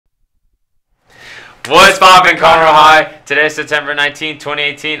What's poppin', Conroe High? Today's September 19,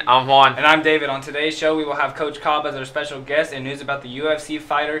 2018. I'm Juan. And I'm David. On today's show, we will have Coach Cobb as our special guest and news about the UFC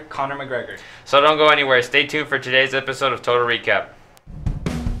fighter, Conor McGregor. So don't go anywhere. Stay tuned for today's episode of Total Recap.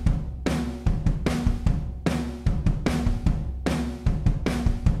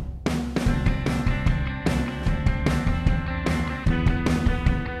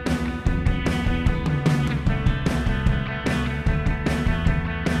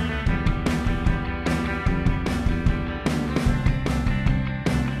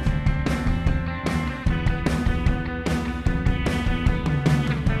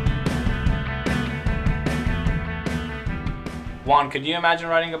 Juan, could you imagine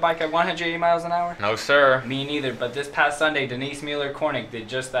riding a bike at 180 miles an hour? No, sir. Me neither, but this past Sunday, Denise Mueller-Kornick did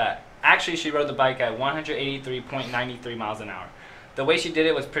just that. Actually, she rode the bike at 183.93 miles an hour. The way she did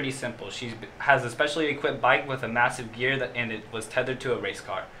it was pretty simple. She has a specially equipped bike with a massive gear and it was tethered to a race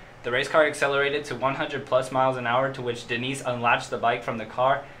car. The race car accelerated to 100 plus miles an hour, to which Denise unlatched the bike from the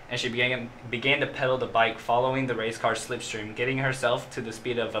car and she began to pedal the bike following the race car's slipstream, getting herself to the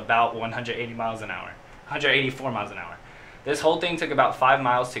speed of about 180 miles an hour, 184 miles an hour. This whole thing took about 5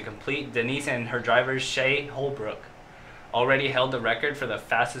 miles to complete. Denise and her driver, Shay Holbrook, already held the record for the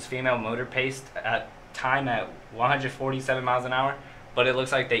fastest female motor pace at 147 miles an hour, but it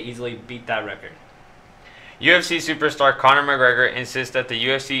looks like they easily beat that record. UFC superstar Conor McGregor insists that the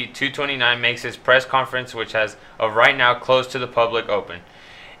UFC 229 makes his press conference, which has of right now closed to the public, open.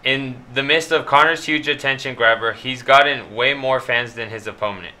 In the midst of Conor's huge attention grabber, he's gotten way more fans than his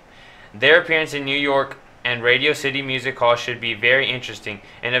opponent. Their appearance in New York and Radio City Music Hall should be very interesting.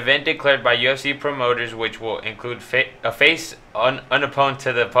 An event declared by UFC promoters, which will include a face unopposed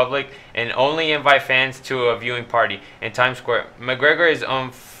to the public and only invite fans to a viewing party in Times Square. McGregor is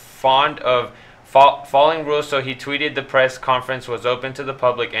fond of following rules, so he tweeted the press conference was open to the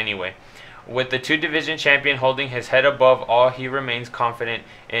public anyway. With the two-division champion holding his head above all, he remains confident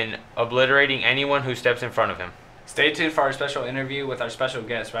in obliterating anyone who steps in front of him. Stay tuned for our special interview with our special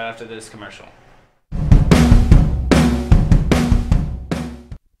guest right after this commercial.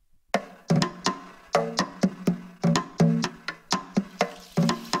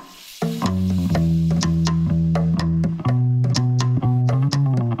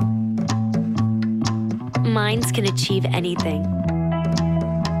 Minds can achieve anything.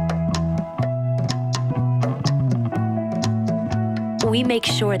 We make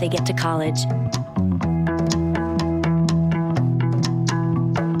sure they get to college.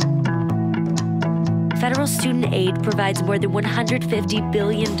 Federal student aid provides more than $150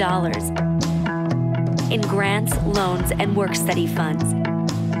 billion in grants, loans, and work-study funds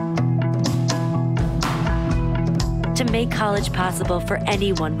to make college possible for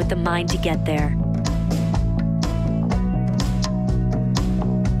anyone with the mind to get there.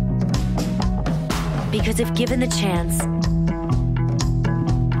 Because if given the chance,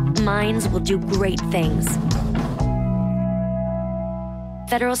 minds will do great things.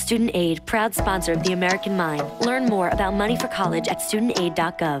 Federal Student Aid, proud sponsor of the American Mind. Learn more about money for college at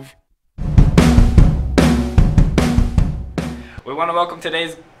studentaid.gov. We want to welcome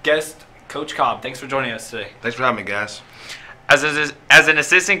today's guest, Coach Cobb. Thanks for joining us today. Thanks for having me, guys. As an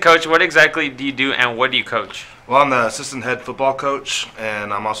assistant coach, what exactly do you do and what do you coach? Well, I'm the assistant head football coach,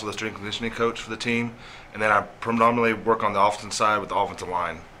 and I'm also the strength and conditioning coach for the team. And then I predominantly work on the offensive side with the offensive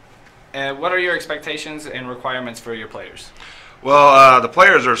line. And what are your expectations and requirements for your players? Well, the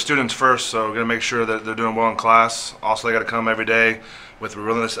players are students first, so we're going to make sure that they're doing well in class. Also, they got to come every day with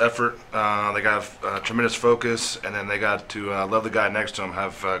relentless effort. They got to have tremendous focus, and then they got to love the guy next to them,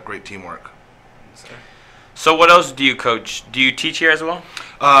 have great teamwork. So what else do you coach? Do you teach here as well?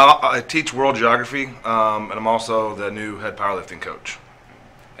 I teach world geography, and I'm also the new head powerlifting coach.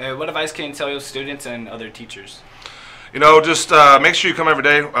 What advice can you tell your students and other teachers? You know, just make sure you come every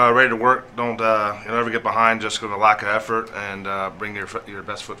day ready to work. Don't ever get behind just because of lack of effort, and bring your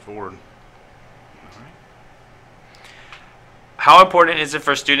best foot forward. How important is it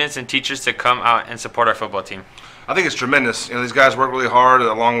for students and teachers to come out and support our football team? I think it's tremendous. You know, these guys work really hard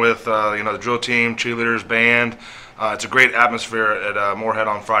along with the drill team, cheerleaders, band. It's a great atmosphere at Moorhead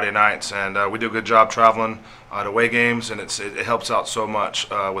on Friday nights, and we do a good job traveling to away games, and it helps out so much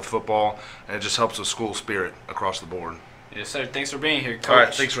with football, and it just helps with school spirit across the board. Yes, sir. Thanks for being here, Coach. All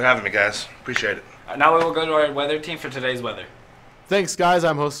right, thanks for having me, guys. Appreciate it. Now we will go to our weather team for today's weather. Thanks, guys.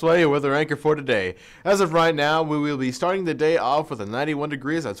 I'm Josue, your weather anchor for today. As of right now, we will be starting the day off with a 91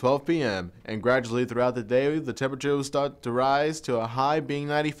 degrees at 12 p.m. And gradually throughout the day, the temperature will start to rise to a high being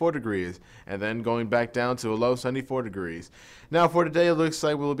 94 degrees, and then going back down to a low 74 degrees. Now for today, it looks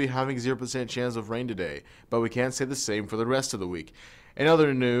like we'll be having 0% chance of rain today, but we can't say the same for the rest of the week. In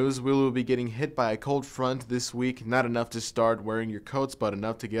other news, we will be getting hit by a cold front this week, not enough to start wearing your coats, but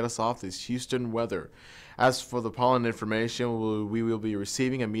enough to get us off this Houston weather. As for the pollen information, we will be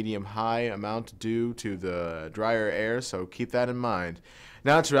receiving a medium-high amount due to the drier air, so keep that in mind.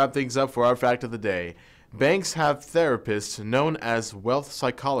 Now to wrap things up for our fact of the day. Banks have therapists known as wealth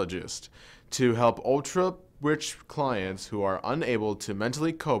psychologists to help ultra-rich clients who are unable to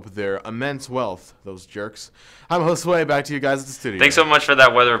mentally cope with their immense wealth. Those jerks. I'm Josue. Back to you guys at the studio. Thanks so much for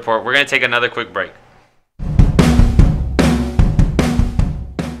that weather report. We're going to take another quick break.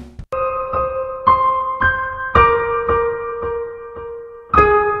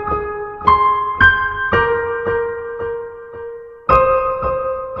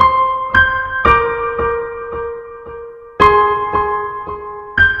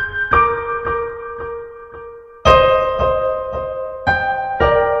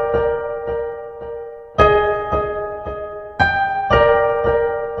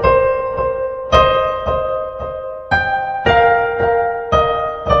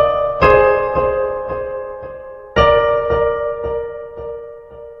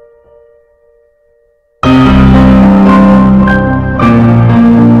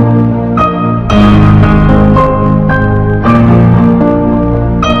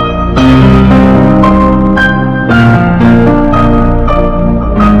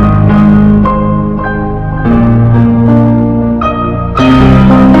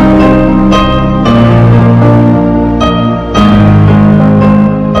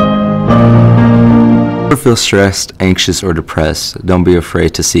 Feel stressed, anxious, or depressed, don't be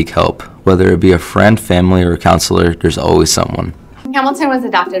afraid to seek help. Whether it be a friend, family, or a counselor, there's always someone. Hamilton was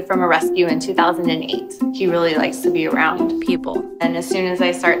adopted from a rescue in 2008. He really likes to be around people. And as soon as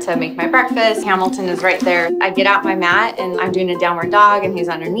I start to make my breakfast, Hamilton is right there. I get out my mat and I'm doing a downward dog and he's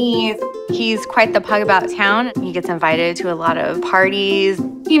underneath. He's quite the pug about town. He gets invited to a lot of parties.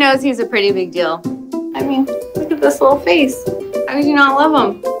 He knows he's a pretty big deal. I mean, look at this little face. How could you not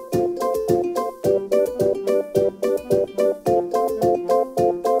love him?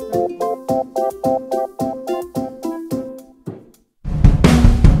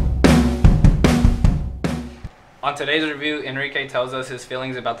 On today's review, Enrique tells us his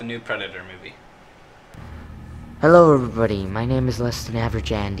feelings about the new Predator movie. Hello everybody, my name is Less Than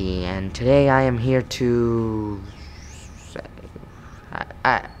Average Andy, and today I am here to...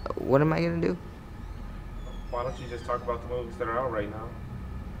 what am I gonna do? Why don't you just talk about the movies that are out right now?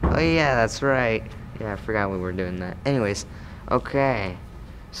 Oh yeah, that's right. Yeah, I forgot we were doing that. Anyways, okay.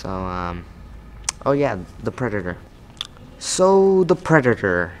 So, oh yeah, The Predator. So, The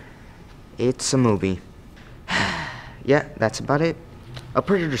Predator. It's a movie. Yeah, that's about it. A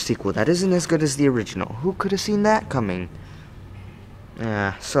Predator sequel that isn't as good as the original. Who could have seen that coming?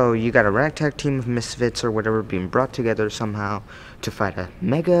 So you got a ragtag team of misfits or whatever being brought together somehow to fight a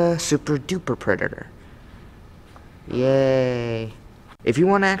mega super duper predator. Yay. If you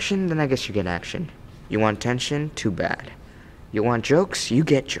want action, then I guess you get action. You want tension? Too bad. You want jokes? You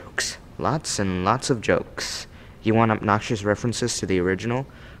get jokes. Lots and lots of jokes. You want obnoxious references to the original?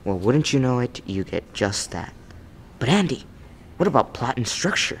 Well, wouldn't you know it, you get just that. But Andy, what about plot and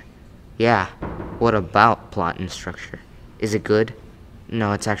structure? Yeah, what about plot and structure? Is it good?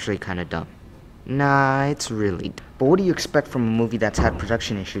 No, it's actually kinda dumb. Nah, it's really dumb. But what do you expect from a movie that's had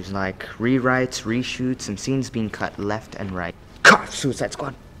production issues like rewrites, reshoots, and scenes being cut left and right? Cough, Suicide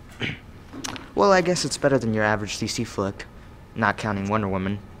Squad! Well, I guess it's better than your average DC flick, not counting Wonder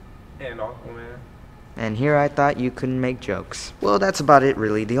Woman. And Aquaman. And here I thought you couldn't make jokes. Well, that's about it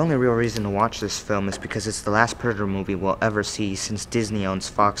really. The only real reason to watch this film is because it's the last Predator movie we'll ever see since Disney owns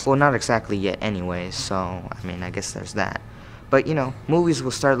Fox. Well, not exactly yet anyways, so, I mean, I guess there's that. But, you know, movies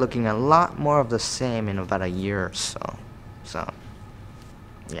will start looking a lot more of the same in about a year or so. So,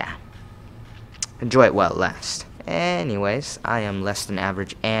 yeah. Enjoy it while it lasts. Anyways, I am Less Than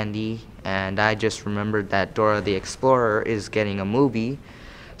Average Andy, and I just remembered that Dora the Explorer is getting a movie,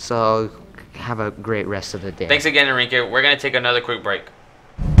 so have a great rest of the day. Thanks again, Enrique. We're going to take another quick break.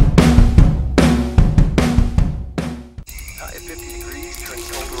 High 50 degrees, turning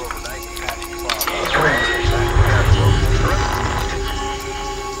colder overnight and patchy fog.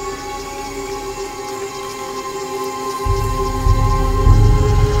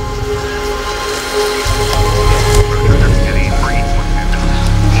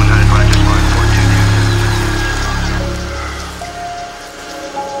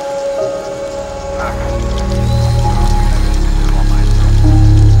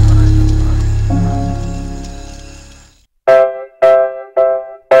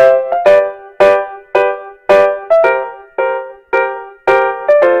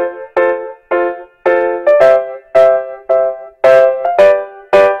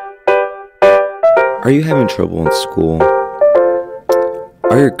 Are you having trouble in school?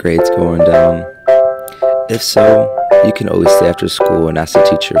 Are your grades going down? If so, you can always stay after school and ask the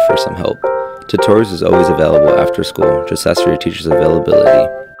teacher for some help. Tutors is always available after school. Just ask for your teacher's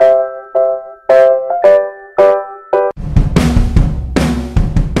availability.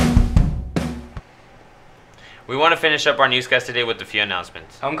 We want to finish up our newscast today with a few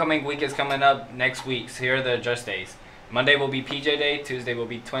announcements. Homecoming week is coming up next week, so here are the adjust days. Monday will be PJ Day, Tuesday will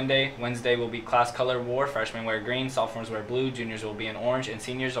be Twin Day, Wednesday will be Class Color War, freshmen wear green, sophomores wear blue, juniors will be in orange, and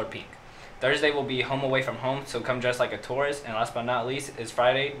seniors are pink. Thursday will be Home Away from Home, so come dressed like a tourist, and last but not least is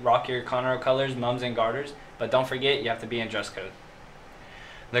Friday, rock your Conroe colors, mums, and garters, but don't forget you have to be in dress code.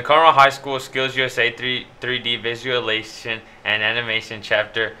 The Conroe High School Skills USA 3D Visualization and Animation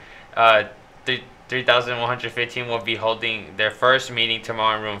Chapter 3115 will be holding their first meeting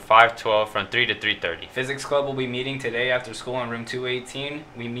tomorrow in room 512 from 3 to 3:30. Physics Club will be meeting today after school in room 218.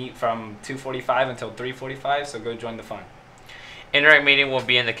 We meet from 2:45 until 3:45, so go join the fun. Interact meeting will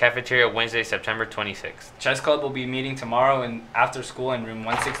be in the cafeteria Wednesday, September 26th. Chess Club will be meeting tomorrow and after school in room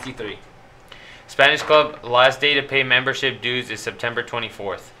 163. Spanish Club, last day to pay membership dues is September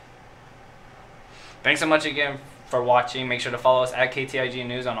 24th. Thanks so much again for watching. Make sure to follow us at KTIG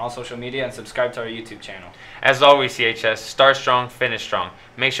News on all social media and subscribe to our YouTube channel. As always, CHS, start strong, finish strong.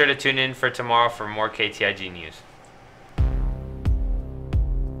 Make sure to tune in for tomorrow for more KTIG news.